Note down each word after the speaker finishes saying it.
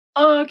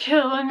Okay,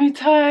 let me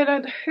tie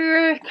that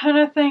here kind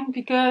of thing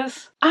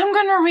because I'm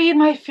gonna read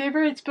my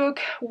favorite book,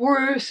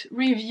 worst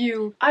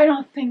review. I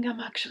don't think I'm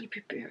actually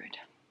prepared.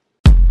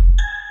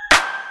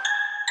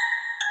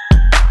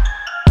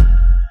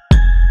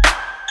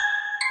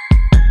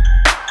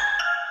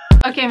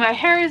 Okay, my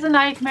hair is a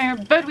nightmare,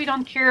 but we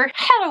don't care.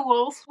 Hello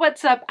wolves,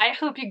 what's up? I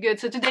hope you're good.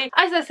 So today,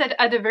 as I said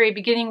at the very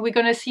beginning, we're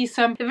gonna see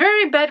some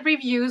very bad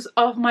reviews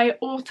of my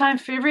all-time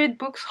favorite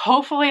books.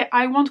 Hopefully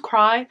I won't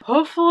cry.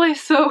 Hopefully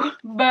so.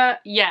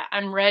 But yeah,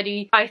 I'm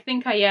ready. I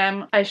think I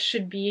am. I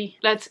should be.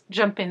 Let's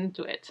jump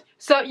into it.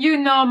 So you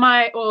know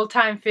my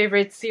all-time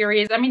favorite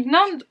series. I mean,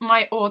 not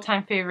my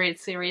all-time favorite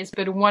series,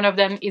 but one of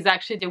them is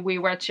actually the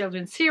Wayward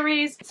Children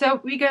series.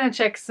 So we're gonna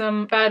check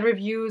some bad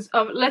reviews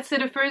of, let's say,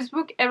 the first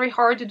book, Every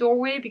Heart a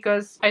Doorway,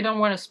 because I don't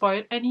want to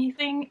spoil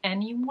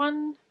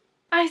anyone.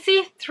 I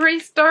see 3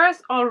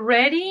 stars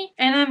already,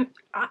 and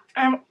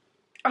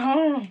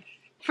oh.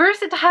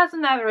 First, it has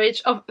an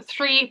average of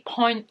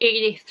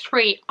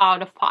 3.83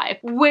 out of 5,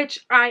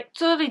 which I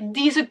totally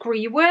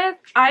disagree with.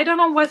 I don't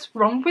know what's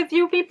wrong with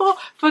you people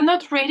for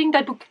not rating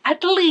that book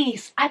at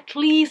least a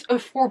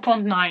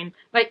 4.9.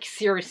 Like,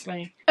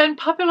 seriously.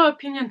 Unpopular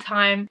opinion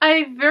time.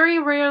 I very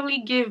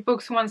rarely give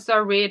books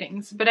 1-star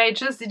ratings, but I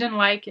just didn't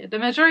like it. The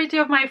majority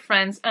of my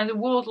friends and the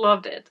world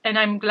loved it, and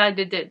I'm glad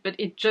they did, but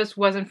it just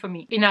wasn't for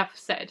me. Enough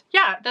said.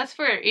 Yeah, that's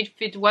fair. If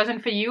it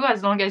wasn't for you,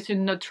 as long as you're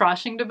not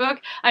trashing the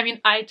book. I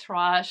mean, I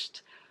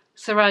trashed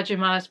Sarah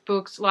Dumas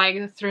books like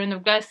the Throne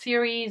of Glass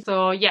series,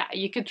 so yeah,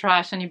 you could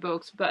trash any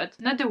books, but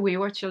not the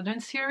Wayward Children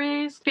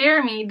series.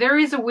 Spare me, there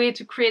is a way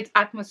to create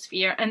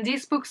atmosphere, and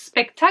this book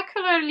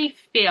spectacularly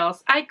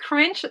fails. I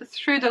cringed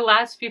through the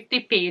last 50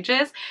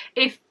 pages.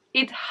 If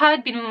it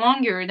had been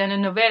longer than a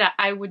novella,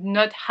 I would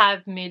not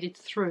have made it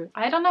through.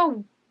 I don't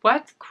know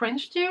what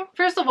cringed you?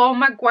 First of all,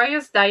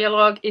 Mcguire's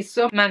dialogue is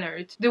so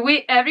mannered. The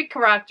way every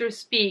character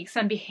speaks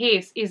and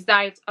behaves is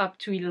dialed up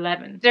to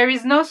 11. There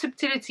is no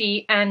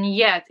subtlety, and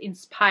yet, in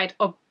spite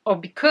of or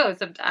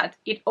because of that,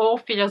 it all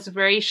feels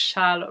very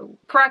shallow.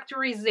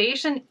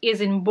 Characterization is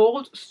in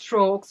bold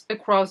strokes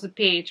across the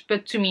page,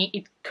 but to me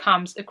it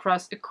comes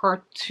across a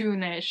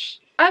cartoonish.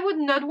 I would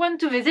not want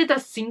to visit a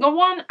single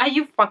one. Are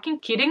you fucking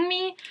kidding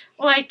me?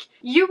 Like,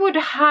 you would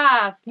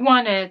have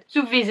wanted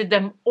to visit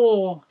them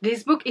all.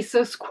 This book is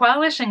so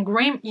squallish and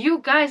grim. You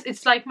guys,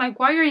 it's like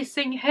Mcguire is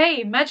saying,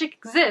 hey, magic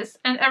exists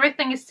and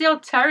everything is still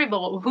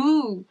terrible.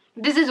 Who?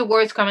 This is the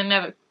worst comment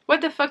ever. What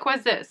the fuck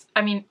was this?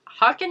 I mean,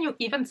 how can you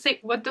even say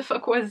what the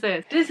fuck was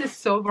this? This is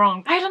so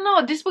wrong. I don't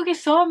know, this book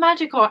is so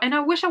magical and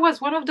I wish I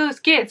was one of those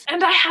kids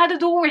and I had a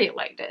doorway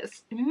like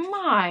this.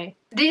 My.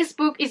 This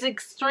book is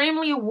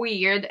extremely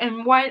weird,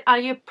 and while I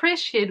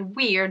appreciate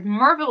weird,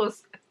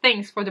 marvelous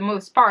things for the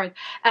most part,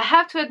 I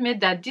have to admit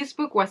that this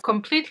book was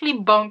completely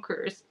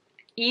bonkers,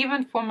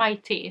 even for my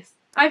taste.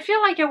 I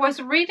feel like I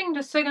was reading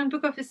the second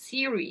book of a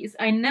series.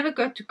 I never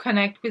got to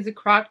connect with the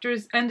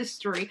characters and the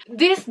story.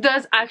 This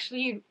does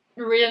actually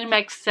really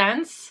makes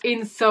sense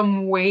in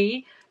some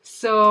way.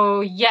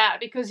 So yeah,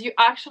 because you're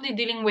actually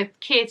dealing with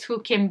kids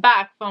who came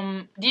back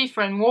from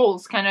different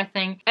worlds kind of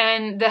thing,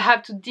 and they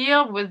have to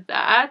deal with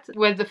that,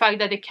 with the fact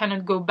that they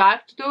cannot go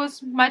back to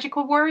those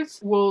magical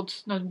worlds,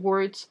 not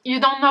words.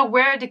 You don't know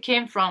where they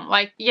came from.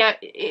 Like, yeah,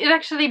 it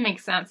actually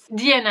makes sense.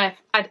 DNF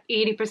at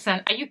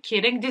 80%. Are you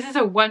kidding? This is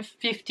a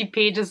 150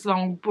 pages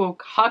long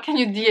book. How can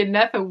you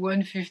DNF a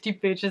 150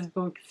 pages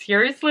book?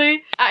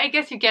 Seriously? I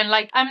guess you can.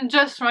 Like, I'm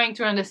just trying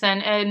to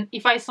understand, and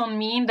if I sound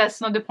mean, that's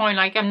not the point.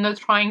 Like, I'm not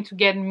trying to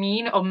get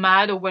mean or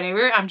mad or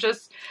whatever.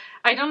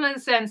 I don't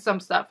understand some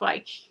stuff.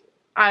 Like,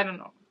 I don't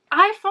know.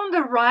 I found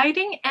the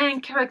writing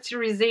and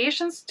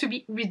characterizations to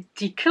be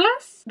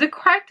ridiculous. The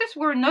characters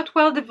were not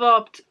well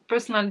developed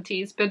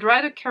personalities, but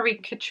rather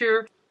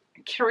caricature.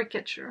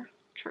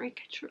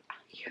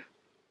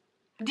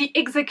 The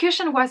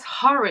execution was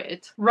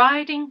horrid.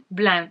 Writing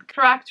bland,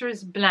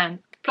 characters bland,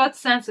 plot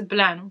sense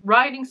bland,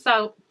 writing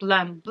style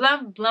bland,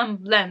 bland.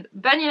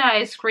 Vanilla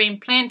ice cream,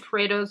 plain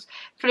Fritos,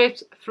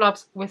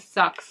 flip-flops with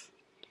socks.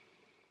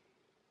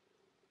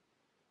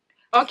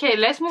 Okay,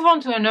 let's move on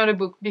to another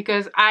book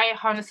because I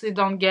honestly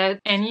don't get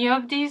any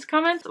of these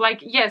comments. Like,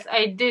 yes,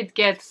 I did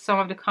get some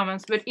of the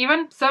comments, but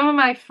even some of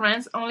my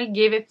friends only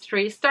gave it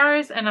 3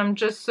 stars, and I'm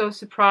just so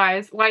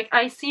surprised. Like,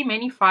 I see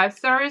many 5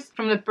 stars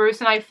from the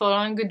person I follow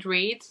on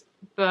Goodreads,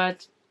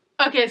 but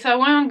okay, so I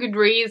went on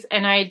Goodreads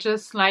and I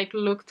just like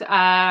looked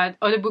at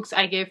other books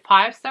I gave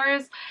 5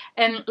 stars,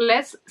 and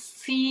let's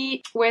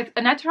see with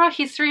A Natural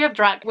History of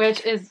Drag,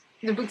 which is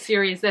the book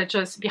series that's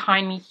just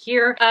behind me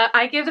here.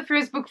 I gave the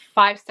first book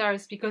 5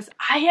 stars because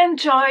I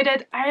enjoyed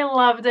it, I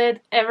loved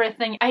it,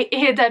 everything. I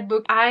ate that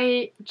book.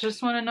 I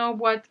just want to know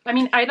what, I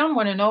mean, I don't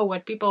want to know why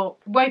people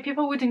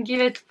wouldn't give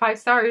it 5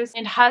 stars.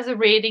 It has a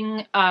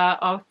rating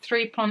of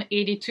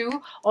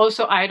 3.82.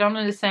 Also, I don't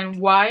understand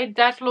why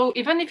that low,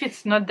 even if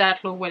it's not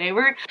that low,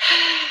 whatever.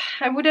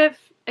 I would have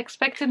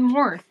expected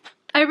more.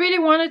 I really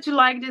wanted to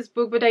like this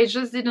book, but I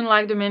just didn't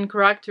like the main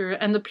character,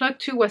 and the plot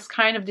too was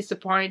kind of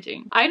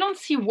disappointing. I don't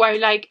see why.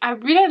 Like, I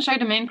really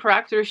enjoyed the main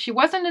character. She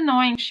wasn't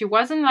annoying, she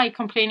wasn't like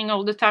complaining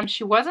all the time,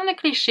 she wasn't a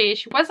cliche,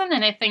 she wasn't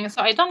anything,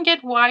 so I don't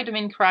get why the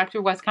main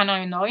character was kind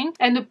of annoying.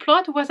 And the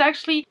plot was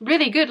actually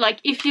really good. Like,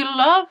 if you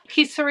love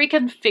historic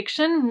and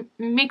fiction,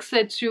 mix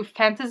it to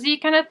fantasy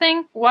kind of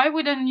thing, why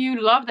wouldn't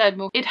you love that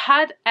book? It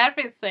had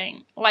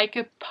everything. Like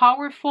a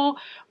powerful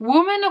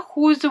woman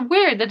who's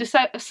aware that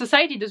the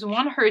society doesn't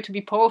want her to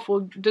be powerful,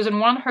 doesn't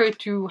want her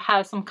to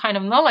have some kind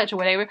of knowledge or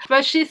whatever,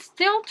 but she's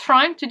still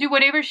trying to do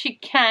whatever she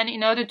can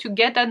in order to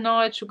get that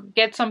knowledge, to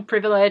get some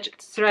privilege,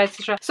 etc,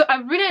 etc. So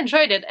I really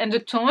enjoyed it, and the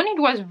tone it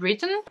was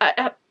written,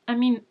 I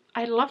mean,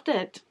 I loved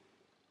it.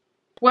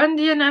 One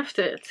DNF'd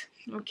it.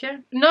 Okay.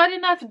 Not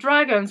enough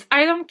dragons.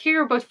 I don't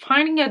care about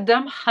finding a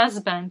dumb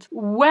husband.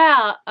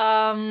 Well,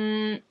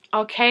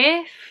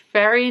 okay,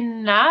 fair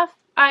enough.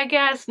 I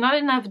guess not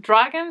enough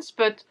dragons,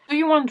 but do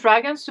you want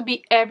dragons to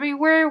be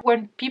everywhere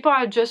when people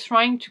are just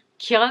trying to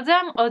kill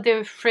them or they're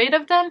afraid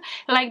of them?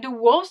 Like the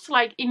wolves,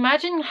 like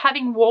imagine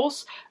having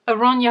wolves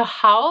around your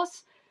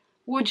house.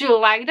 Would you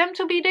like them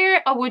to be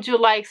there, or would you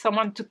like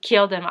someone to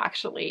kill them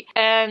actually?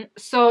 And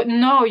so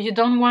no, you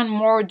don't want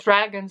more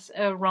dragons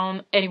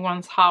around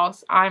anyone's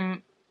house.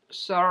 I'm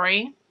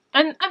sorry.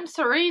 And I'm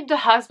sorry, the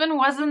husband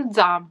wasn't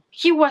dumb.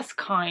 He was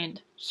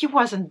kind. He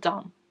wasn't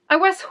dumb. I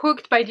was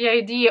hooked by the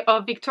idea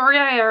of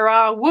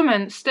Victoria-era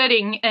women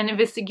studying and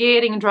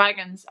investigating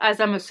dragons, as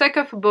I'm a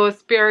sucker for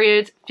both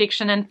period,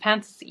 fiction and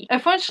fantasy.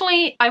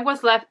 Unfortunately, I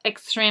was left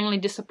extremely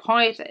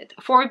disappointed.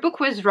 For a book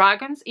with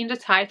dragons in the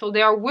title,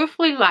 they are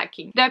woefully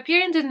lacking. They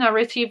appear in the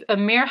narrative a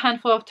mere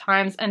handful of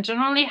times and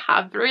generally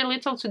have very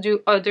little to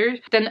do other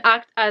than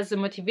act as a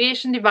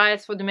motivation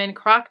device for the main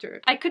character.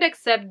 I could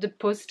accept the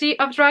paucity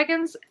of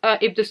dragons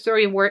if the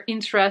story were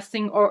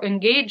interesting or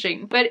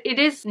engaging, but it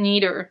is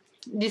neither.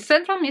 The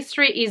central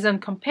mystery isn't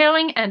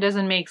compelling and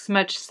doesn't make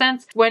much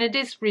sense when it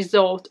is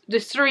resolved. The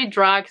story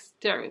drags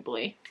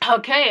terribly.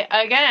 Okay,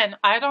 again,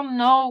 I don't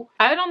know.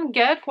 I don't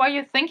get why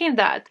you're thinking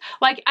that.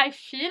 Like, I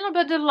feel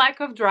about the lack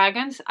of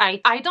dragons.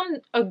 I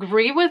don't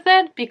agree with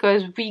it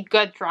because we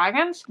got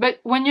dragons. But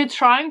when you're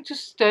trying to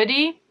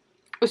study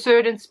a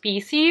certain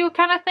species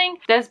kind of thing,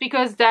 that's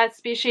because that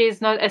species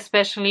is not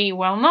especially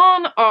well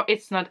known, or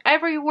it's not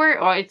everywhere,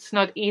 or it's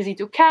not easy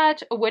to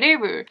catch, or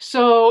whatever.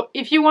 So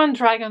if you want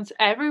dragons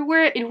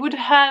everywhere, it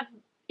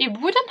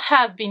wouldn't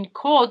have been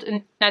called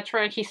a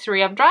natural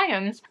history of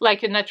dragons,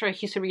 like a natural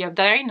history of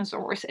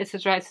dinosaurs,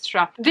 etc,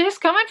 etc. This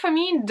comment for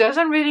me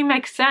doesn't really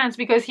make sense,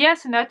 because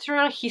yes, a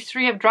natural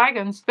history of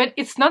dragons, but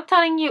it's not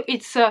telling you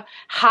it's a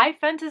high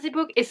fantasy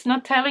book, it's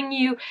not telling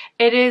you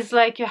it is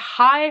like a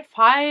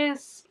high-fi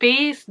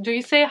space, do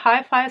you say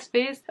high-fi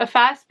space? A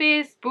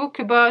fast-paced book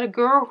about a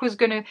girl who's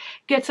gonna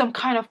get some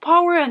kind of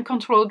power and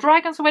control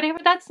dragons or whatever.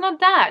 That's not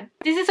that.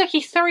 This is a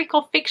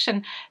historical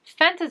fiction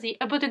fantasy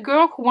about a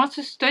girl who wants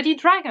to study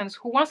dragons,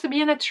 who wants to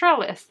be a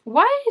naturalist.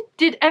 Why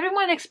did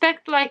everyone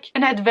expect like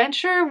an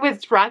adventure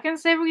with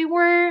dragons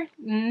everywhere?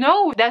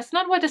 No, that's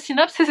not what the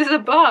synopsis is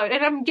about,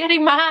 and I'm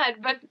getting mad,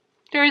 but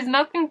there is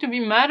nothing to be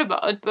mad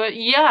about. But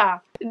yeah,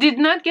 did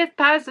not get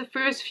past the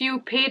first few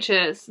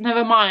pages.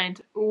 Never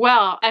mind.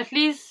 Well, at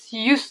least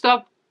you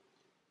stopped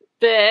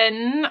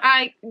then,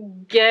 I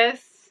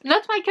guess.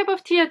 Not my cup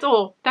of tea at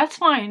all. That's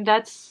fine.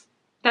 That's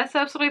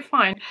absolutely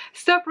fine.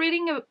 Stop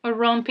reading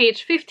around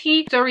page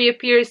 50. Story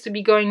appears to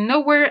be going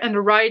nowhere and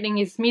the writing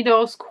is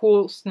middle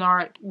school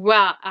snark.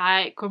 Well,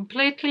 I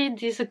completely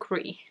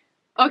disagree.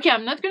 Okay,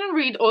 I'm not gonna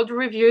read all the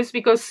reviews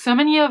because so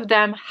many of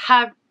them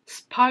have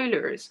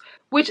spoilers,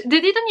 which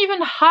they didn't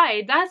even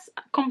hide. That's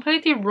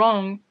completely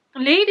wrong.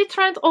 Lady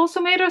Trent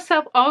also made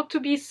herself out to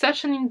be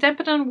such an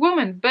independent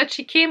woman, but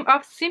she came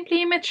off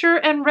simply immature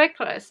and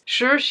reckless.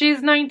 Sure,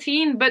 she's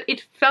 19, but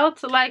it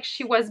felt like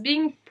she was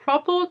being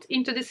propelled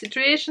into the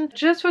situation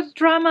just for the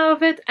drama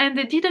of it, and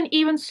they didn't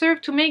even serve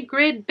to make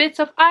great bits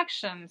of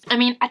actions. I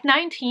mean, at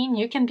 19,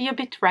 you can be a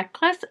bit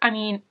reckless. I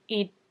mean,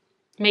 it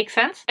makes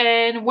sense.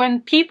 And when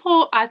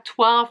people at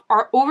 12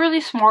 are overly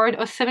smart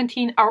or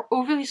 17 are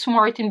overly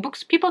smart in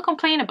books, people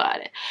complain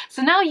about it.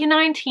 So now you're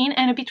 19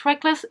 and a bit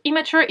reckless,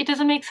 immature, it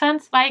doesn't make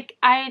sense. Like,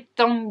 I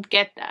don't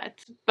get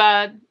that.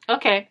 But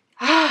okay.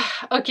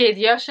 Okay,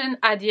 The Ocean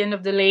at the End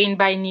of the Lane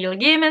by Neil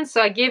Gaiman.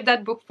 So I gave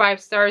that book 5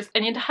 stars,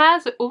 and it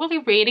has an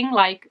overall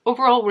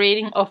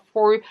rating of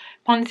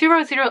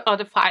 4.00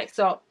 out of 5,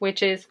 so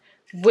which is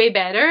way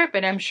better,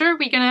 but I'm sure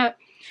we're gonna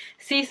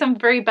see some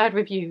very bad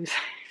reviews.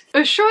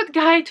 A short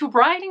guide to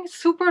writing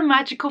super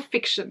magical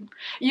fiction.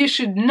 You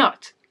should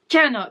not,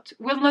 cannot,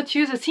 will not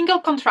use a single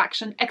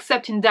contraction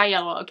except in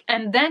dialogue,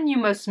 and then you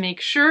must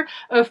make sure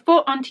a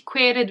faux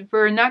antiquated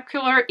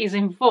vernacular is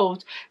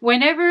involved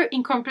whenever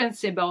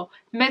incomprehensible,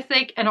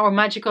 mythic and or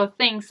magical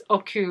things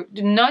occur.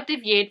 Do not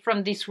deviate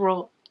from this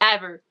rule,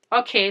 ever.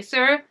 Okay,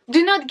 sir.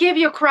 Do not give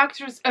your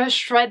characters a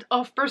shred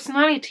of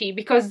personality,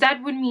 because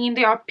that would mean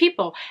they are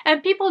people,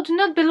 and people do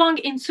not belong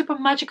in super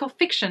magical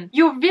fiction.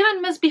 Your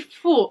villain must be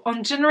full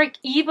on generic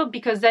evil,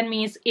 because that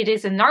means it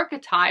is an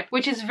archetype,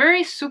 which is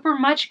very super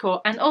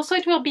magical, and also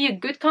it will be a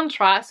good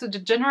contrast to the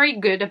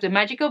generic good of the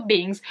magical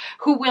beings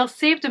who will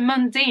save the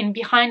mundane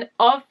behind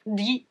of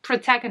the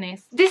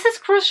protagonist. This is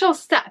a crucial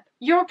step.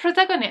 Your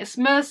protagonist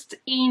must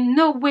in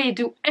no way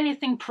do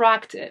anything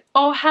proactive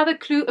or have a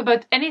clue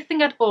about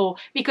anything at all,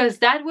 because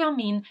that will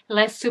mean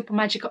less super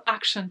magical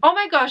action. Oh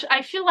my gosh,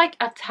 I feel like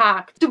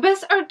attacked. To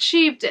best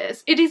achieve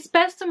this, it is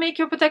best to make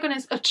your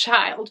protagonist a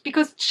child,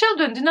 because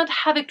children do not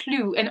have a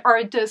clue and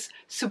are thus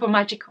super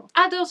magical.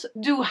 Adults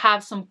do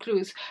have some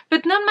clues,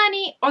 but not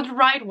many are the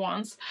right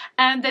ones,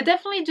 and they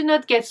definitely do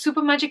not get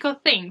super magical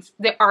things.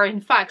 They are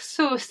in fact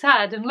so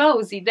sad and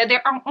lousy that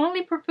their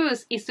only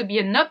purpose is to be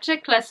an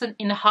object lesson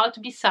in how to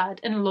be sad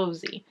and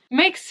lousy.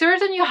 Make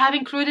certain you have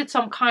included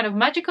some kind of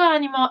magical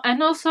animal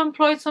and also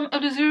employed some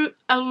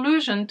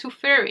allusion to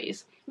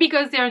fairies.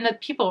 Because they are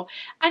not people.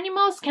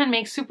 Animals can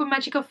make super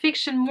magical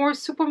fiction more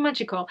super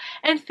magical,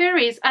 and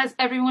fairies, as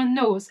everyone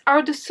knows,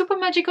 are the super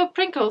magical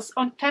sprinkles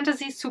on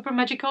fantasy super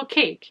magical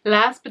cake.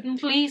 Last but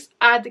not least,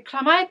 at the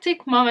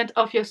climactic moment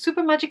of your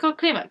super magical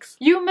climax,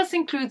 you must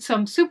include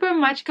some super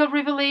magical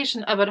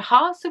revelation about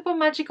how super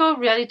magical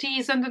reality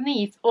is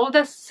underneath all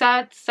that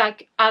sad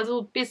sack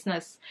adult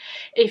business.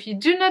 If you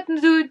do not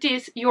do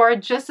this, you are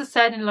just a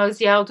sad and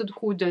lousy adult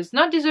who does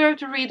not deserve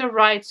to read or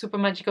write super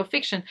magical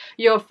fiction.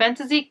 Your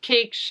fantasy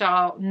cake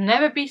shall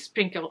never be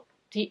sprinkled.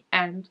 The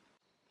end.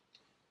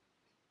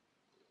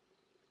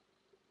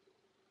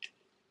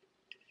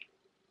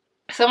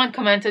 Someone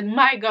commented,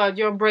 "My god,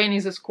 your brain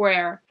is a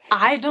square."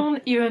 I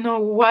don't even know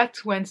what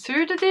to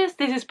answer to this.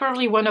 This is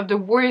probably one of the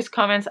worst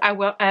comments I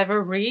will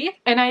ever read.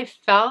 And I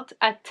felt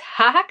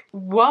attacked.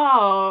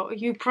 Wow,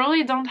 you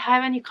probably don't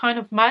have any kind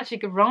of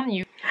magic around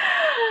you.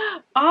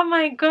 Oh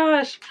my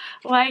gosh.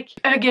 Like,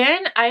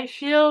 again, I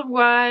feel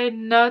why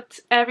not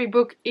every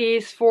book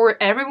is for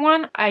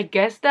everyone. I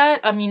guess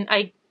that. I mean,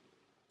 I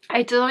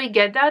totally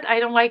get that. I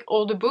don't like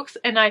all the books,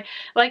 and I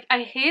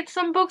hate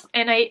some books,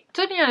 and I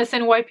totally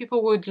understand why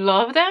people would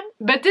love them.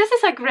 But this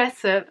is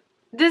aggressive.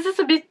 This is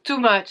a bit too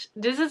much.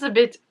 This is a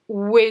bit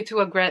way too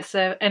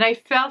aggressive, and I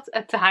felt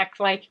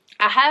attacked. Like,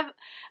 I have,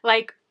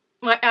 like,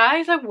 my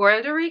eyes are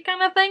watery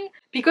kind of thing,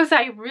 because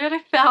I really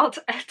felt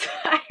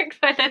attacked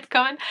by that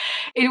comment.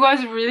 It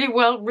was really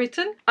well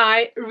written.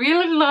 I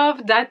really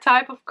love that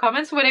type of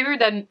comments, whatever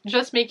that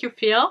just make you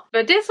feel.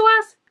 But this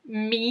was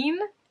mean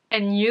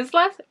and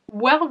useless,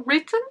 well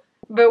written.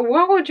 But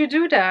why would you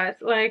do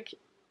that? Like,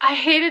 I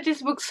hated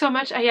this book so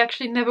much, I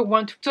actually never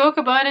want to talk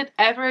about it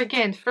ever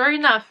again. Fair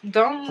enough,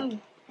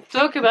 don't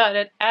talk about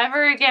it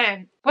ever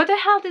again. What the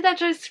hell did I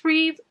just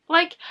read?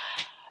 Like,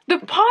 the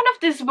point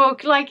of this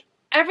book, like,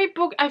 every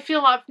book I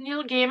feel of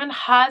Neil Gaiman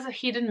has a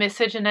hidden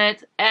message in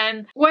it,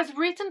 and was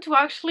written to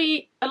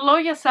actually allow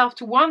yourself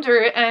to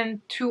wonder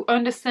and to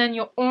understand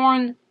your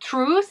own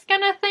truth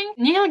kind of thing.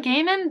 Neil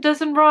Gaiman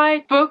doesn't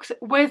write books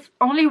with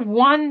only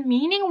one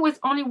meaning, with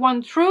only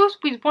one truth,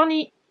 with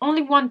only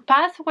one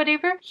path,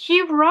 whatever.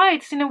 He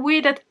writes in a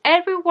way that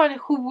everyone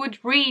who would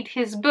read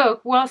his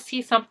book will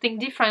see something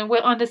different,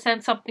 will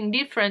understand something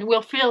different,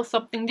 will feel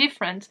something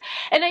different.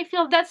 And I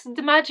feel that's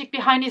the magic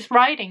behind his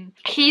writing.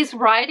 His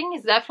writing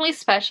is definitely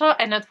special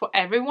and not for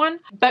everyone,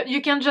 but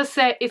you can just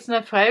say it's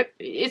not for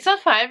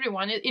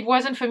everyone. It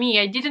wasn't for me.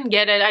 I didn't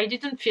get it. I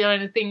didn't feel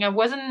anything.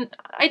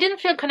 I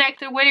didn't feel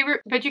connected,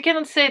 whatever. But you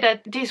cannot say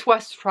that this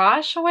was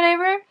trash or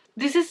whatever.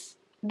 This is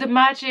the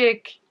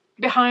magic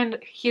behind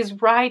his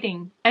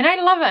writing, and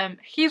I love him.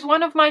 He's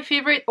one of my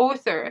favorite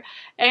authors,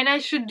 and I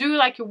should do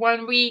like a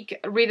 1 week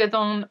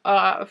readathon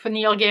for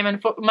Neil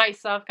Gaiman for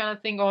myself kind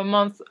of thing, or a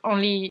month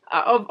only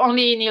of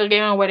only Neil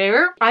Gaiman or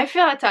whatever. I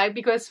feel attacked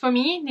because for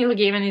me Neil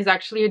Gaiman is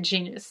actually a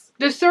genius.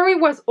 The story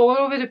was all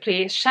over the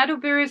place, shadow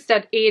bearers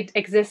that aid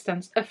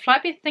existence, a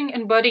flappy thing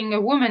embodying a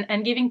woman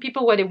and giving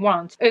people what they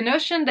want, a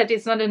notion that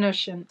is not a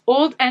notion,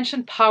 old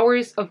ancient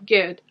powers of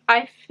good.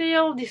 I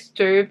feel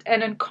disturbed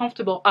and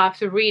uncomfortable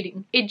after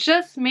reading. It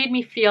just made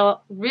me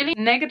feel really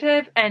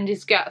negative and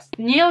disgusted.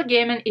 Neil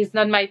Gaiman is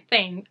not my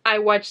thing. I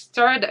watched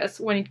Stardust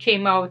when it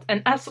came out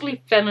and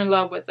absolutely fell in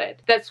love with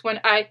it. That's when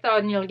I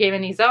thought Neil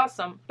Gaiman is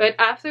awesome. But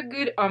after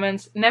Good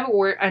Omens, never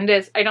were, and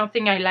this, I don't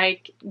think I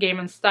like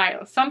Gaiman's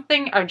style. Some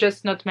things are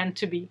just not meant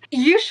to be.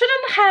 You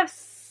shouldn't have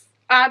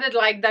added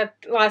like that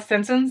last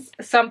sentence.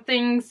 Some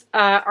things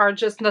are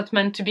just not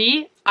meant to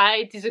be.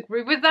 I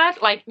disagree with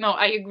that. Like, no,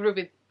 I agree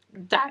with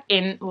that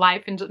in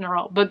life in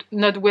general, but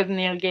not with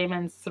Neil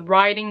Gaiman's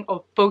writing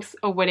or books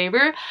or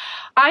whatever.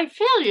 I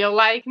feel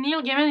like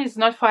Neil Gaiman is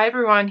not for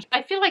everyone.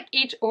 I feel like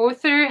each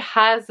author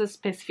has a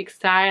specific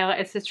style,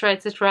 etc,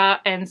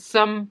 etc, and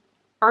some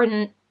are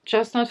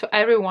just not for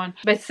everyone.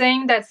 But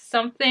saying that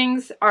some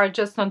things are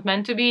just not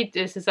meant to be,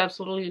 this is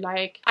absolutely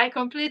like, I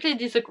completely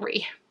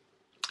disagree.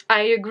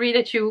 I agree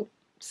that you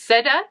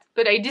said that,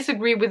 but I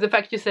disagree with the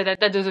fact you said that.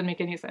 That doesn't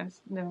make any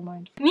sense. Never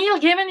mind. Neil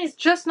Gaiman is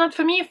just not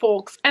for me,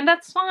 folks. And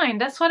that's fine.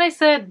 That's what I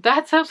said.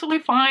 That's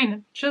absolutely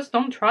fine. Just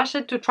don't trash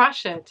it to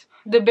trash it.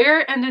 The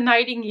Bear and the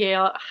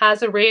Nightingale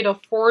has a rate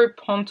of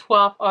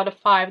 4.12 out of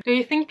 5. Do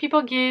you think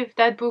people give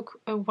that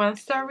book a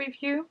 1-star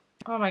review?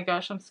 Oh my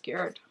gosh, I'm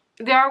scared.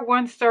 There are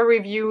 1-star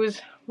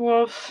reviews.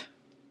 Wolf.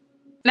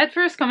 That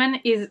first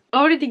comment is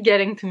already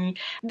getting to me.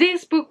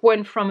 This book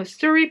went from a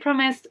story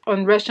premised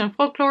on Russian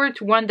folklore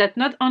to one that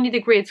not only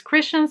degrades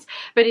Christians,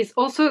 but it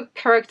also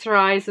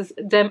characterizes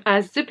them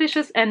as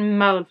duplicious and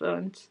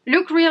malevolent.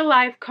 Look, real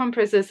life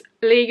compresses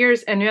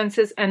layers and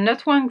nuances, and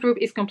not one group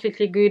is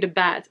completely good or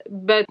bad.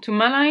 But to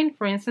malign,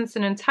 for instance,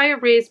 an entire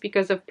race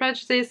because of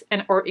prejudice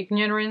and or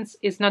ignorance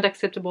is not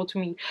acceptable to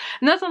me.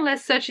 Not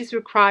unless such is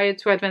required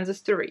to advance the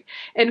story.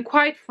 And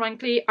quite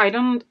frankly, I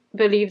don't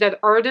believe that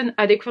Arden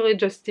adequately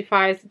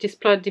justifies this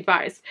plot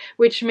device,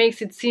 which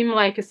makes it seem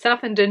like a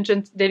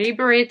self-indulgent,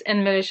 deliberate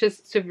and malicious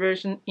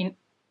subversion in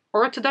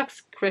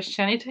Orthodox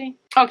Christianity.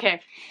 Okay,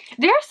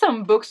 there are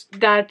some books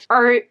that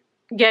are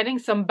getting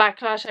some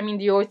backlash, I mean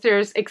the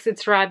authors,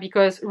 etc.,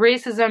 because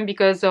racism,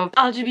 because of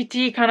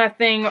LGBT kind of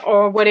thing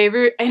or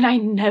whatever, and I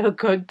never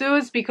got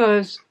those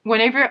because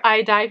whenever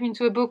I dive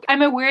into a book,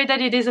 I'm aware that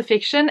it is a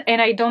fiction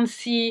and I don't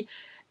see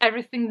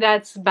everything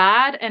that's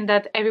bad and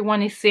that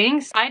everyone is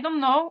saying. I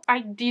don't know, I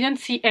didn't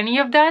see any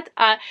of that.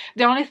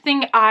 The only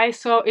thing I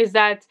saw is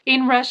that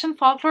in Russian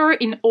folklore,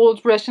 in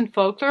old Russian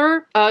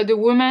folklore, the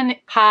woman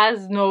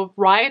has no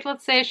right,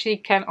 let's say. She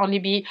can only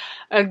be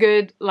a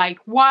good like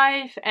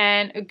wife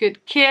and a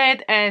good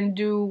kid and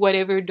do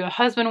whatever the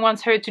husband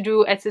wants her to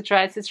do,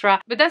 etc,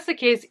 etc. But that's the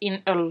case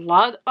in a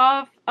lot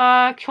of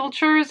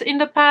cultures in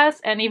the past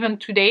and even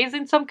today's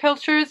in some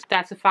cultures.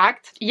 That's a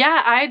fact.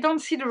 Yeah, I don't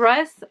see the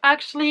rest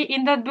actually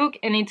in that book,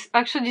 and it's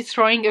actually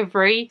destroying a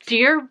very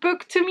dear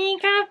book to me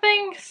kind of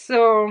thing.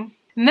 So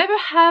never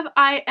have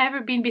I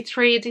ever been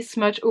betrayed this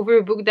much over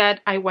a book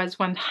that I was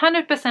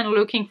 100%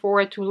 looking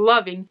forward to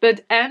loving,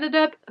 but ended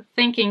up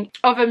thinking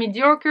of a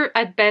mediocre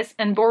at best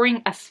and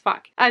boring as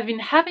fuck. I've been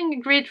having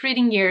a great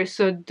reading year,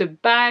 so the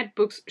bad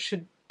books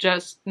should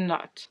just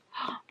not.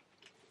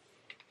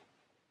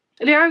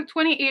 There are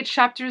 28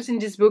 chapters in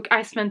this book.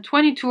 I spent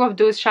 22 of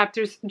those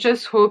chapters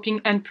just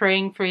hoping and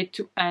praying for it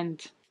to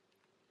end.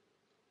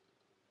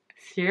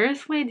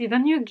 Seriously?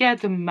 Didn't you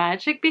get the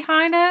magic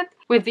behind it?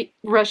 With the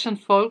Russian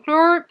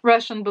folklore,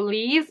 Russian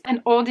beliefs,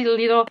 and all the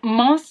little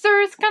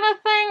monsters kind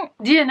of thing?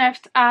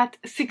 DNF'd at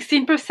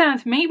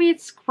 16%. Maybe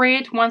it's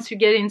great once you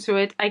get into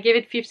it. I gave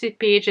it 50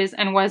 pages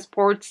and was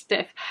bored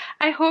stiff.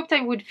 I hoped I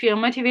would feel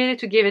motivated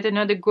to give it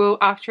another go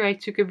after I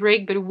took a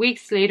break, but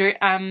weeks later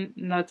I'm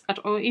not at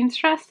all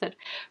interested.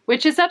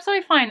 Which is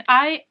absolutely fine.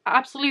 I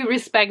absolutely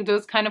respect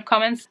those kind of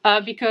comments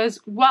because,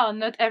 well,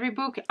 not every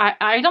book,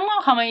 I don't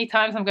know how many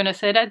times I'm gonna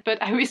say that,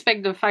 but I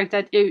respect the fact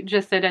that you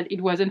just said that it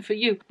wasn't for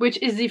you, which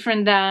is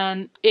different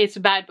than it's a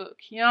bad book,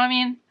 you know what I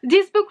mean?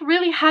 This book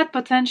really had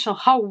potential,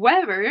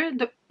 however,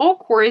 the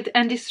awkward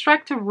and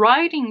distracted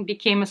writing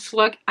became a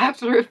slog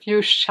after a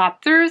few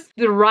chapters.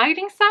 The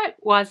writing side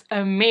was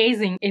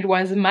amazing. It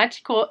was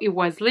magical, it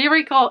was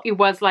lyrical, it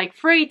was like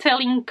fairy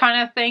telling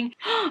kind of thing.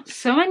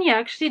 So many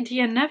actually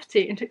DNF'd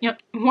it. You know,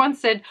 one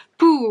said,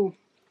 poo.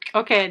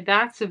 Okay,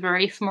 that's a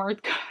very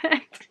smart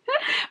comment,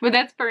 but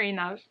that's fair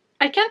enough.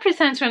 I can't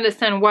pretend to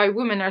understand why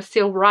women are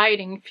still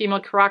writing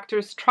female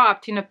characters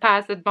trapped in a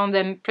past that bound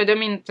them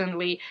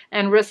predominantly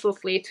and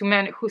restlessly to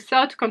men who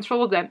sought to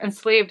control them,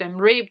 enslave them,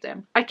 rape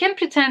them. I can't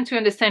pretend to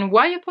understand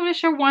why a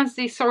publisher wants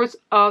these sorts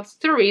of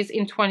stories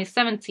in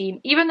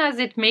 2017, even as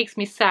it makes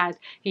me sad.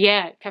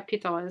 Yeah,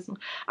 capitalism.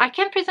 I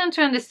can't pretend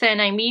to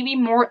understand, and maybe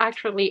more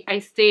accurately I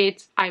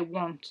state I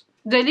won't.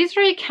 The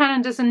literary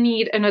canon doesn't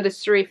need another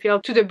story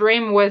filled to the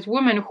brim with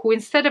women who,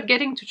 instead of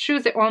getting to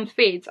choose their own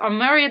fates, are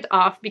married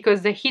off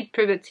because they hate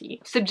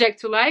poverty, subject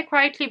to lie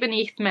quietly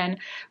beneath men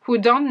who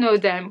don't know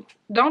them,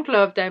 don't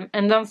love them,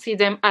 and don't see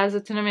them as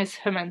autonomous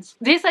humans.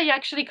 This I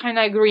actually kind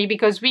of agree,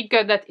 because we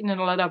got that in a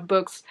lot of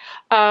books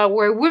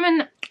where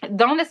women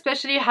don't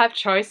especially have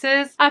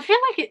choices. I feel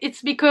like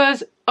it's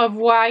because of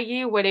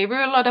YA,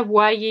 whatever. A lot of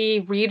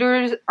YA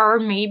readers are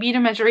maybe the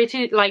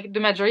majority, like the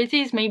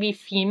majority is maybe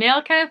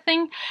female kind of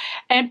thing,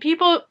 and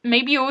people,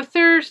 maybe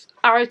authors,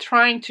 are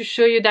trying to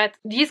show you that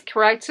these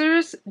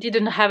characters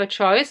didn't have a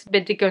choice,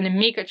 but they're gonna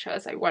make a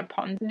choice at one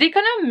point. They're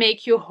gonna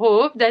make you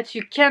hope that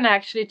you can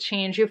actually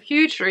change your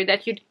future,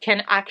 that you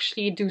can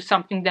actually do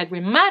something that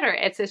will matter,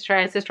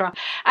 etc, etc.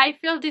 I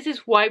feel this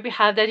is why we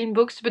have that in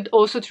books, but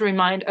also to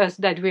remind us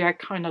that we are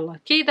kind of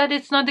lucky that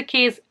it's not the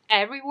case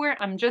everywhere.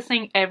 I'm just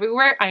saying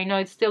everywhere. I know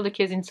it's still the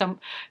case in some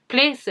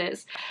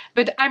places,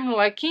 but I'm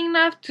lucky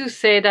enough to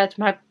say that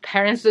my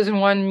parents doesn't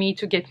want me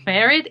to get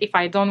married if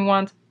I don't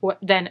want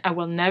then I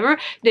will never.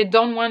 They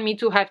don't want me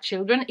to have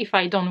children if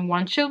I don't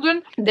want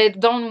children. They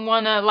don't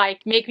want to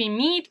like make me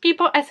meet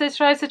people,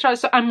 etc, etc.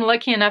 So I'm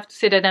lucky enough to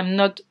say that I'm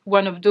not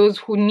one of those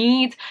who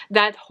need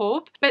that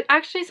hope. But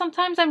actually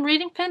sometimes I'm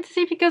reading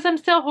fantasy because I'm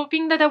still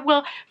hoping that I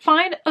will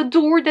find a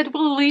door that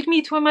will lead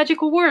me to a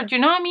magical world, you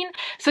know what I mean?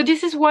 So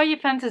this is YA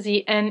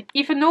fantasy, and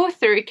if an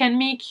author can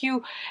make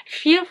you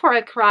feel for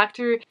a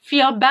character,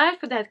 feel bad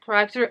for that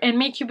character, and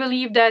make you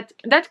believe that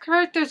that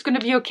character is going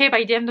to be okay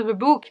by the end of the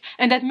book,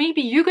 and that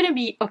maybe you're going to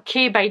be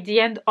okay by the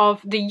end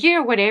of the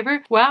year,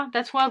 whatever, well,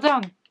 that's well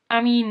done.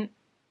 I mean,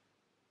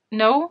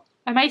 no?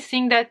 Am I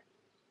saying that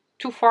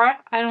too far?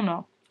 I don't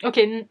know.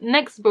 Okay,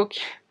 next book.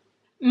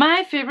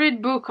 My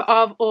favorite book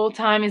of all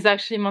time is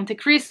actually Monte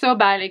Cristo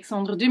by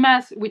Alexandre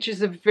Dumas, which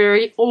is a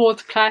very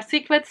old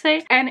classic, let's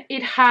say, and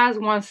it has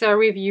 1-star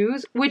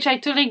reviews, which I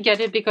totally get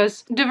it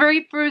because the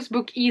very first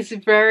book is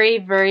very,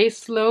 very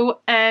slow,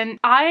 and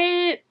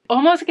I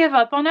almost gave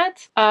up on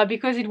it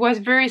because it was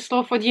very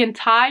slow for the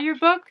entire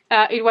book.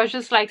 It was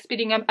just like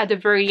speeding up at the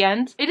very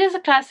end. It is a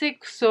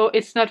classic, so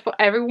it's not for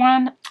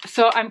everyone.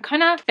 So I'm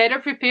kind of better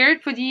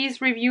prepared for these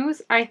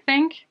reviews, I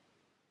think.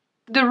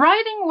 The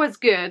writing was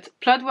good,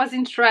 plot was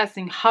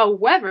interesting,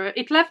 however,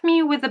 it left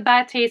me with a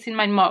bad taste in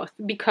my mouth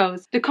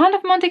because the Count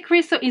of Monte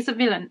Cristo is a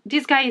villain.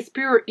 This guy is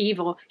pure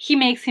evil. He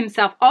makes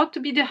himself out to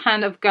be the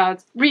hand of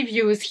God.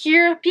 Reviews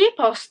here.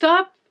 People,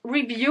 stop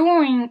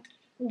reviewing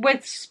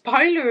with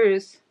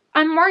spoilers.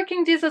 I'm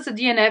marking this as a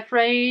DNF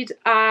raid.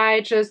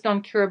 I just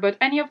don't care about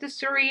any of the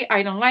story.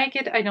 I don't like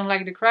it. I don't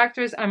like the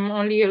characters. I'm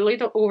only a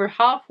little over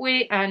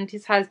halfway and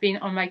this has been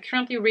on my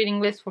currently reading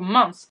list for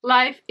months.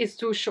 Life is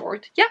too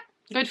short. Yeah.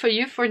 Good for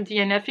you for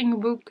DNFing a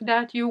book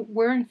that you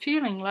weren't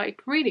feeling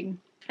like reading.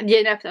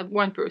 DNF at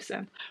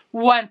 1%.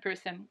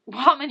 1%.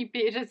 How many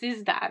pages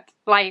is that?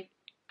 Like,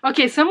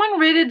 okay, someone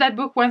rated that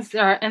book once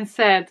and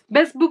said,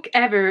 best book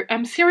ever.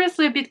 I'm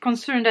seriously a bit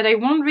concerned that I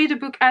won't read a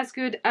book as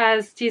good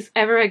as this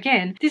ever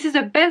again. This is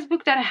the best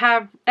book that I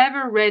have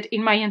ever read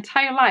in my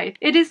entire life.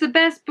 It is the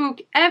best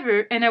book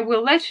ever, and I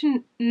will let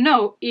you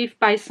know if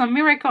by some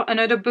miracle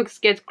another books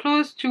get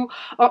close to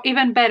or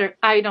even better.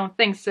 I don't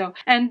think so.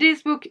 And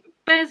this book,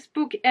 best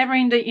book ever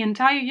in the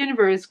entire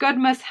universe. God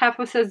must have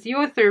possessed the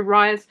author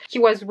whilst he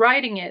was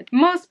writing it.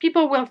 Most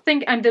people will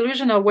think I'm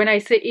delusional when I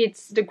say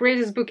it's the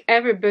greatest book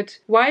ever, but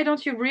why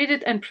don't you read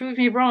it and prove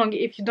me wrong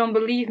if you don't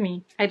believe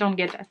me? I don't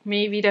get that.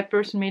 Maybe that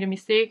person made a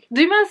mistake.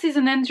 Dumas is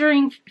an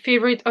enduring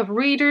favorite of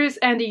readers,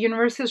 and the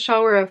universal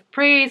shower of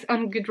praise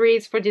on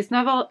Goodreads for this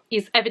novel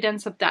is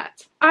evidence of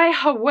that. I,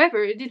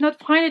 however, did not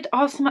find it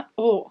awesome at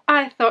all.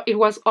 I thought it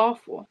was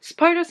awful.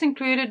 Spoilers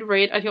included,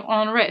 read at your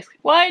own risk.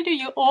 Why do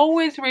you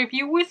always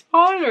review with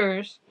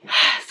spoilers?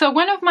 So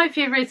one of my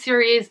favorite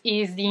series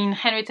is the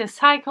Inherited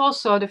Cycle.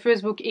 So the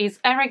first book is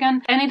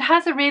Eragon, and it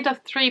has a rate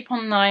of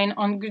 3.9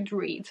 on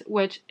Goodreads,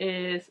 which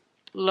is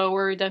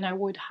lower than I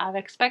would have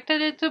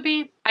expected it to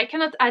be. I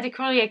cannot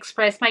adequately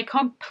express my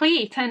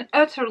complete and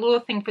utter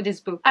loathing for this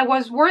book. I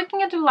was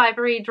working at the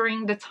library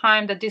during the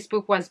time that this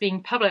book was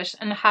being published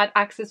and had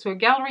access to a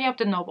gallery of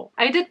the novel.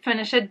 I did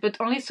finish it, but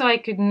only so I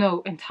could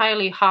know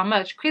entirely how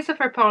much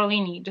Christopher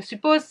Paolini, the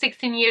supposed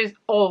 16 years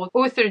old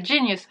author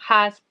genius,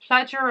 has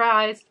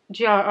plagiarized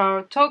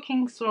J.R.R.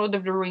 Tolkien's Lord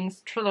of the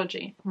Rings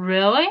trilogy.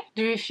 Really?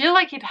 Do you feel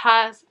like it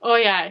has? Oh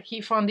yeah,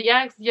 he found the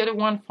axe, the other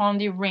one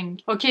found the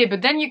ring. Okay,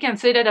 but then you can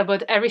say that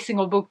about every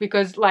single book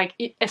because, like,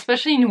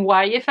 especially in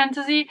YA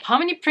fantasy, how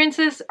many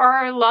princes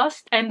are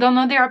lost and don't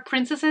know they are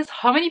princesses?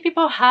 How many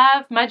people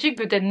have magic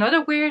but they're not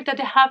aware that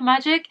they have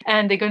magic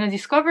and they're gonna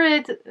discover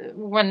it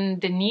when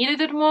they need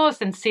it the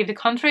most and save the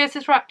country,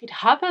 etc. It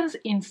happens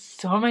in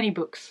so many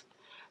books.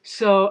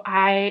 So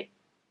I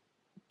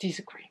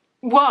disagree.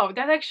 Wow,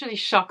 that actually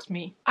shocked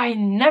me. I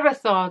never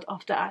thought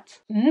of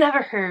that.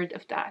 Never heard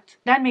of that.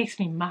 That makes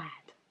me mad.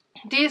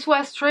 This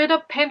was straight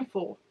up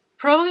painful.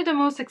 Probably the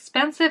most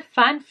expensive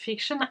fan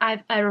fiction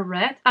I've ever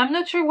read. I'm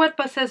not sure what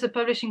possessed a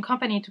publishing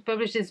company to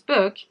publish this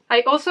book.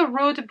 I also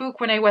wrote a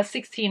book when I was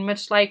 16,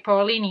 much like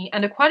Paolini,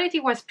 and the quality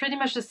was pretty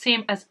much the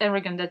same as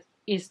Eragon, that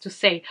is to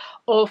say,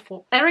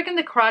 awful. Eragon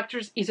the character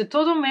is a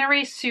total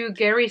Mary Sue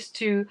Gary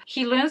Stu.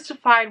 He learns to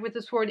fight with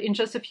a sword in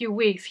just a few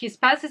weeks. His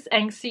past is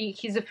angsty.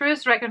 He's the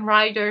first dragon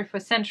rider for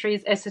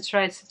centuries,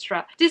 etc,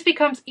 etc. This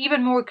becomes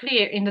even more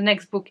clear in the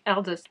next book,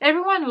 Eldest.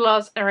 Everyone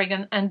loves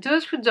Eragon, and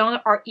those who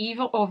don't are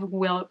evil or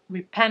will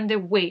repent their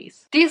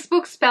ways. This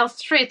book spells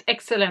straight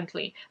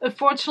excellently.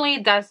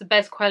 Unfortunately, that's the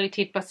best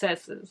quality it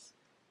possesses.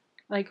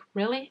 Like,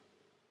 really?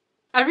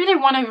 I really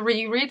want to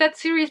reread that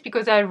series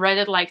because I read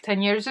it like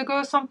 10 years ago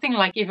or something,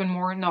 like even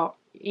more.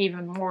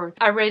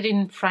 I read it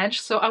in French,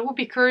 so I would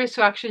be curious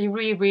to actually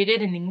reread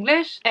it in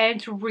English and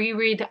to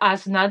reread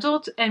as an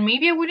adult, and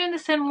maybe I would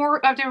understand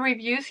more of the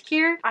reviews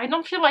here. I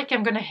don't feel like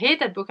I'm gonna hate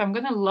that book. I'm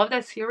gonna love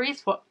that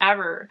series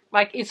forever.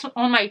 Like, it's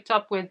on my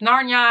top with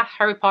Narnia,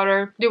 Harry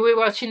Potter, the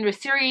rewatching the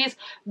series,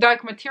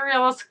 Dark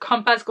Materials,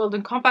 Compass,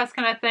 Golden Compass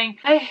kind of thing.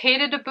 I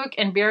hated the book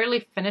and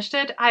barely finished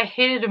it. I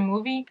hated the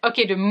movie.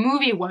 Okay, the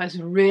movie was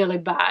really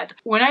bad.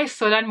 When I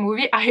saw that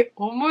movie, I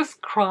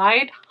almost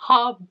cried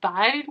how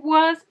bad it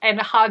was, and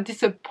how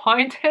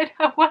disappointed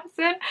I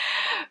wasn't.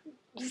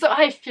 So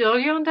I feel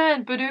you on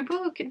that, but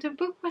the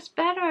book was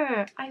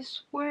better, I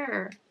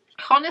swear.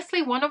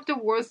 Honestly, one of the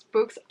worst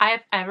books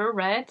I've ever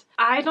read.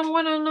 I don't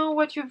want to know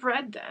what you've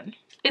read then.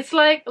 It's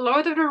like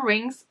Lord of the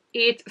Rings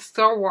ate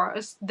Star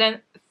Wars,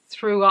 then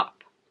threw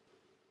up.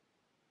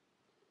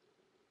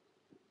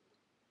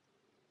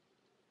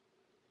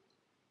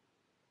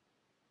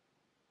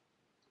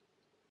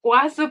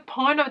 What's the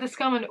point of this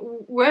comment?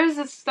 Where is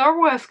the Star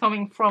Wars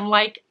coming from?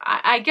 Like,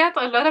 I get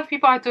a lot of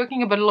people are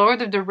talking about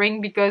Lord of the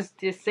Ring because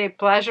they say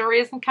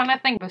plagiarism kind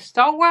of thing, but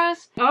Star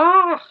Wars?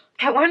 Oh,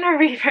 I want to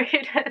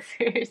reread that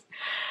series.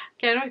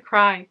 Cannot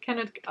cry.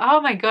 Cannot.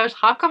 Oh my gosh,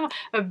 how come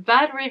a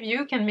bad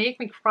review can make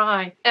me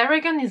cry?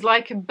 Eragon is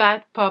like a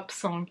bad pop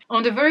song.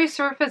 On the very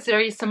surface,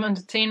 there is some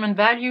entertainment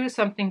value,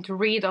 something to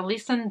read or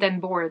listen, then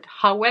bored.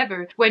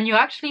 However, when you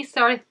actually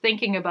start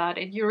thinking about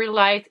it, you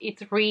realize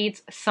it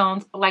reads,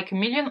 sounds like a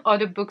million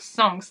other book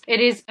songs. It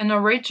is an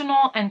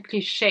original and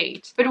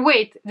cliched. But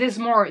wait, there's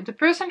more. The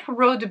person who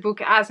wrote the book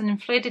has an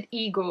inflated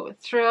ego.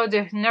 Throughout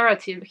the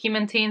narrative, he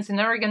maintains an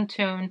arrogant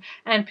tone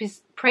and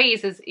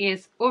praises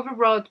his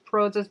overwrought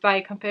prose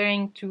by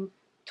comparing to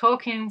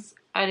Tolkien's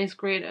at his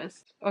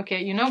greatest.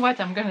 Okay, you know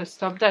what? I'm gonna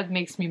stop. That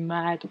makes me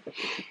mad.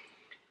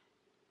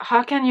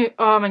 How can you...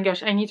 Oh my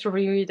gosh, I need to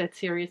reread that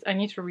series. I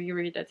need to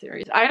reread that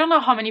series. I don't know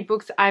how many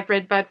books I've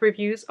read bad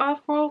reviews of,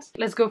 Rolls.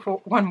 Let's go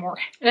for one more.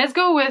 Let's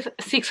go with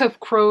Six of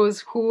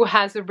Crows, who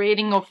has a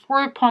rating of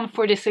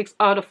 4.46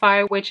 out of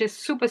 5, which is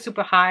super,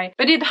 super high.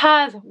 But it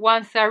has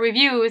 1-star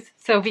reviews,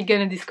 so we're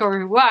gonna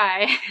discover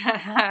why.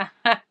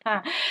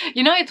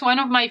 You know, it's one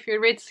of my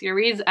favorite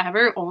series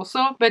ever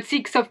also, but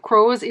Six of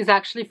Crows is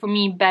actually for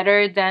me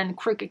better than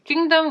Crooked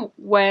Kingdom,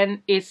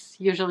 when it's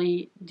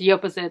usually the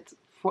opposite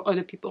for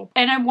other people.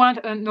 And I want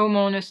a no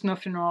mourners, no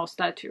funerals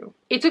tattoo.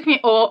 It took me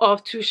all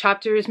of 2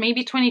 chapters,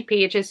 maybe 20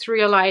 pages to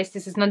realize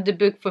this is not the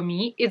book for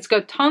me. It's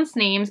got tons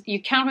names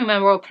you can't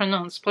remember or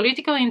pronounce,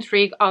 political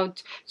intrigue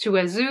out to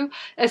a zoo,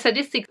 a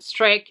sadistic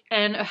streak,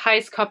 and a high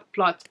scope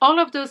plot. All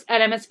of those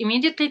elements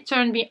immediately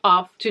turned me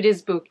off to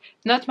this book.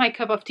 Not my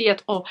cup of tea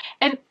at all.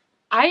 And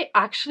I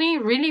actually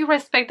really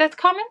respect that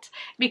comment,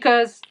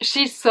 because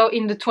she saw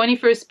in the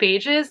 21st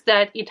pages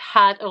that it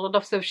had a lot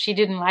of stuff she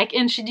didn't like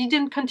and she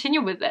didn't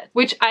continue with it,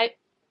 which I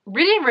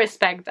really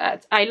respect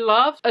that. I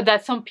love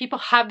that some people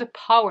have the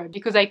power,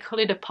 because I call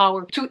it the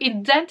power, to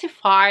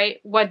identify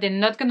what they're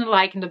not gonna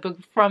like in the book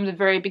from the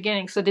very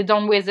beginning, so they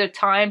don't waste their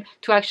time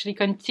to actually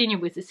continue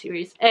with the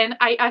series. And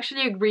I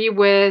actually agree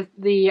with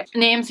the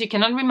names you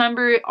cannot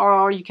remember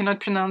or you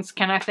cannot pronounce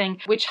kind of thing,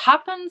 which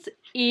happens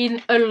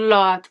in a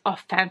lot of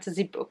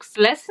fantasy books.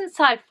 Less in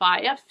sci-fi,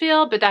 I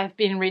feel, but I've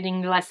been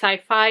reading less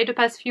sci-fi the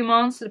past few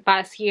months, the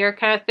past year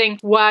kind of thing,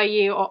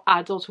 YA or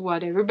adult or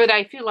whatever, but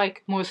I feel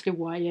like mostly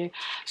YA.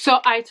 So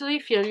I totally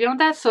feel you on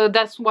that, so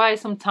that's why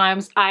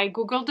sometimes I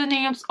Google the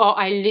names or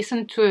I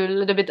listen to a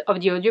little bit of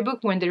the audiobook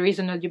when there is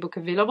an audiobook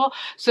available,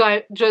 so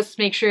I just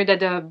make sure that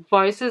the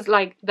voices,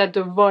 like that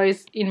the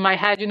voice in my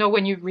head, you know,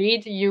 when you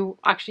read, you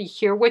actually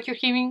hear what you're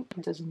hearing.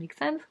 It doesn't make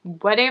sense.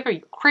 Whatever,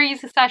 you're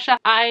crazy, Sasha.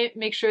 I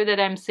make sure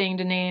that I'm saying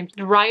the names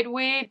the right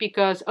way,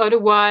 because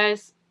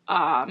otherwise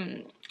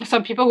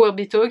some people will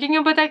be talking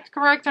about that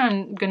character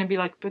and gonna be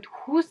like, but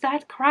who's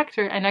that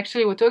character? And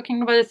actually we're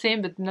talking about the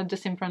same but not the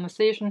same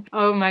pronunciation.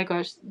 Oh my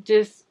gosh,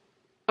 this...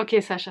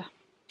 Okay, Sasha.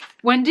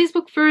 When this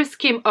book first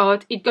came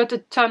out, it got a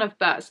ton of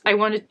buzz. I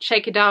wanted to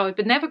check it out,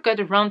 but never got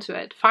around to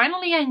it.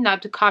 Finally, I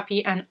nabbed a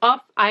copy and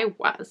off I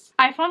was.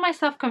 I found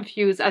myself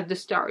confused at the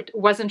start,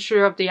 wasn't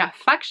sure of the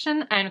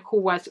faction and who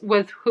was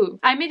with who.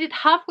 I made it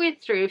halfway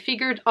through,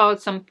 figured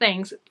out some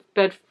things,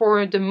 but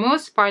for the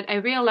most part, I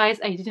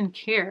realized I didn't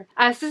care.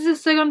 As this is the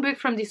second book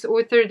from this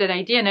author that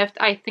I DNF'd,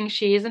 I think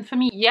she isn't for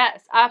me.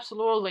 Yes,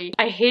 absolutely.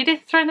 I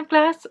hated Throne of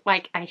Glass.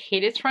 Like, I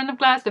hated Throne of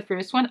Glass. The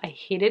first one, I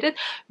hated it.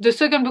 The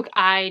second book,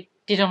 I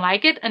didn't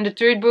like it. And the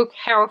third book,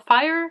 Hair of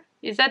Fire,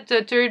 is that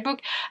the third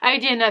book? I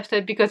DNF'd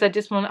it because at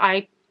this point,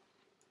 I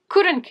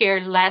couldn't care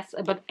less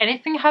about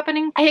anything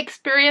happening. I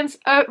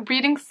experienced a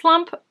reading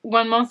slump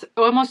 1 month,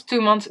 almost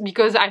 2 months,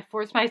 because I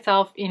forced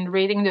myself in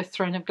reading the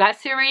Throne of Glass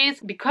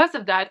series. Because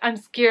of that, I'm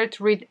scared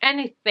to read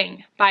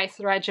anything by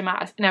Sarah J.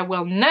 Maas, and I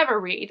will never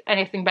read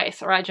anything by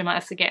Sarah J.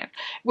 Maas again,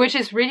 which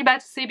is really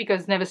bad to say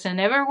because never say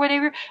never,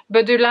 whatever.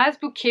 But the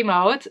last book came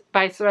out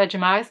by Sarah J.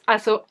 Maas. I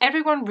saw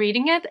everyone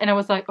reading it and I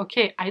was like,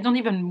 okay, I don't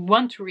even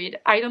want to read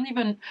it. I don't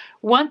even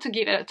want to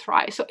give it a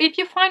try. So if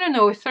you find an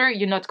author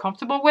you're not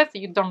comfortable with,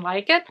 you don't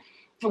like it,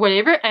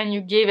 whatever, and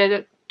you give it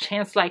a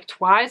chance like 2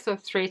 or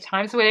 3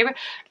 times, whatever,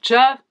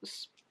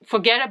 just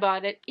forget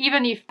about it.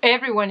 Even if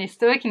everyone is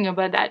talking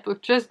about that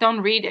book, just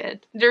don't read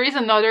it. There is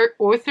another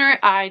author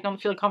I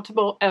don't feel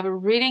comfortable ever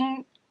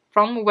reading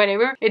from,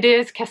 whatever. It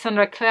is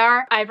Cassandra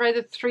Clare. I've read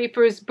the 3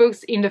 first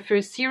books in the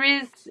first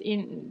series,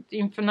 in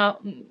Infernal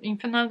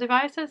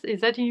Devices?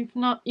 Is that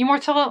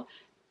Immortal?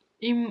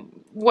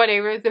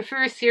 Whatever, the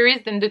first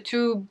series, then the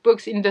 2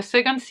 books in the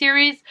second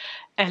series,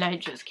 and I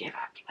just gave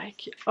up.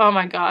 Like, oh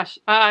my gosh,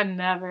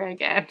 never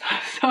again.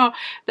 So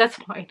that's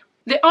fine.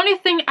 The only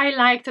thing I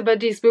liked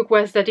about this book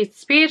was that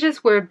its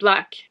pages were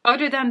black.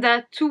 Other than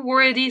that, too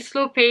wordy,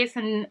 slow pace,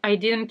 and I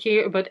didn't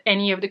care about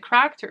any of the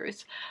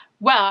characters.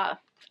 Well,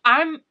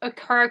 I'm a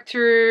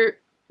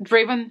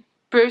character-driven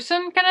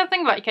person kind of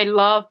thing. Like, I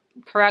love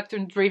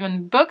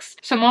character-driven books.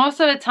 So most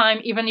of the time,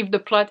 even if the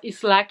plot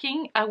is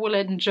lacking, I will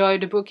enjoy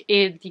the book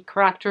if the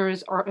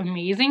characters are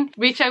amazing,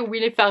 which I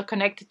really felt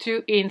connected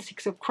to in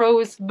Six of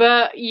Crows.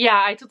 But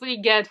yeah, I totally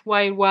get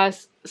why it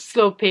was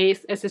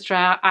slow-paced,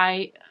 etc.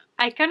 I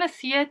kind of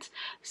see it.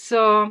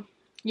 So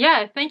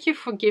yeah, thank you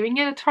for giving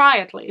it a try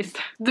at least.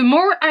 The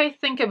more I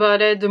think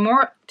about it, the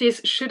more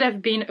this should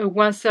have been a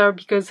 1-star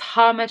because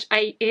how much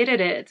I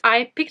hated it.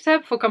 I picked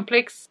up for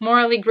complex,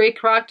 morally grey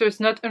characters,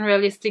 not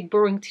unrealistic,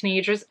 boring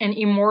teenagers, and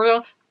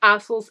immoral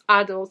assholes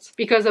adults,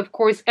 because of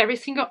course every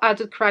single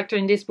adult character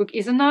in this book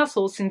is an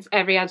asshole since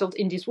every adult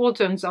in this world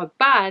turns out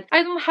bad.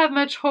 I don't have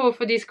much hope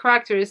for these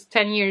characters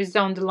 10 years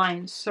down the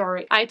line,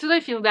 sorry. I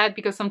totally feel that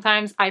because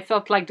sometimes I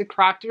felt like the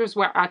characters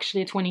were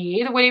actually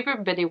 28 or whatever,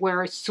 but they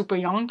were super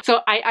young.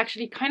 So I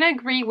actually kind of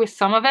agree with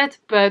some of it,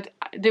 but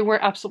they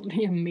were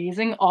absolutely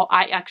amazing. Oh,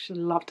 I actually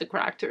love the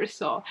characters.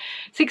 So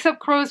Six of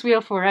Crows will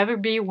forever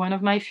be one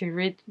of my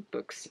favorite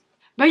books.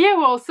 But yeah,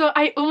 well, so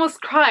I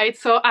almost cried,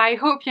 so I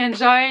hope you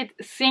enjoyed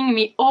seeing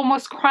me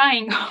almost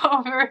crying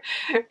over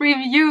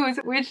reviews,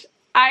 which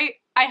I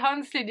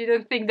honestly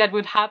didn't think that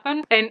would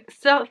happen. And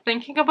still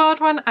thinking about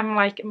one, I'm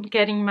like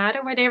getting mad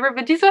or whatever.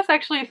 But this was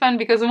actually fun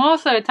because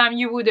most of the time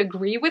you would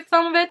agree with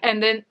some of it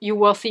and then you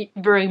will see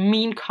very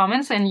mean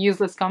comments and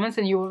useless comments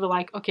and you will be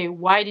like, okay,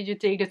 why did you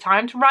take the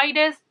time to write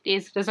this?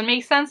 This doesn't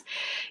make sense.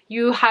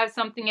 You have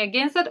something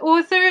against that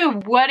author,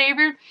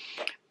 whatever.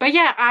 But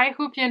yeah, I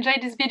hope you enjoyed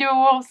this video,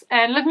 wolves,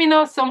 and let me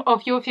know some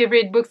of your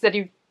favorite books that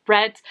you've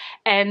read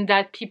and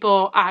that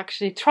people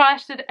actually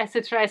trashed it,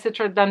 etc,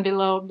 etc down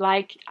below.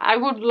 Like, I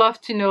would love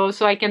to know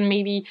so I can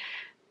maybe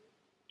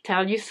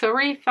tell you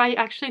sorry if I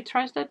actually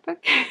trashed that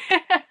book.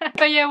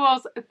 But yeah,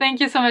 wolves,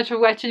 thank you so much for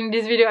watching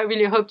this video. I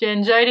really hope you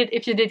enjoyed it.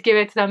 If you did, give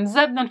it a thumbs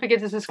up. Don't forget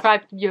to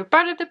subscribe to be a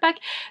part of the pack.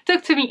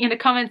 Talk to me in the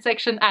comment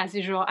section as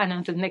usual, and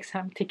until next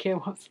time, take care,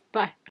 wolves.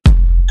 Bye.